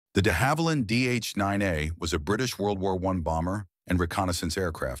The de Havilland DH9A was a British World War I bomber and reconnaissance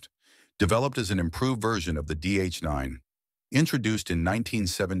aircraft, developed as an improved version of the DH-9. Introduced in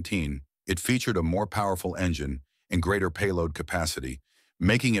 1917, it featured a more powerful engine and greater payload capacity,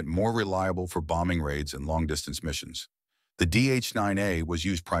 making it more reliable for bombing raids and long-distance missions. The DH-9A was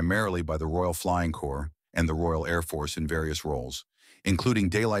used primarily by the Royal Flying Corps and the Royal Air Force in various roles, including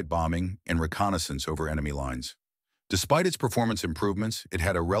daylight bombing and reconnaissance over enemy lines. Despite its performance improvements, it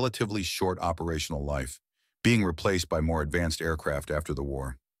had a relatively short operational life, being replaced by more advanced aircraft after the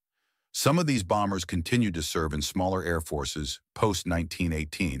war. Some of these bombers continued to serve in smaller air forces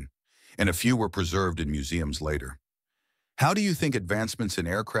post-1918, and a few were preserved in museums later. How do you think advancements in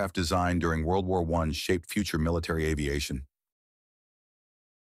aircraft design during World War I shaped future military aviation?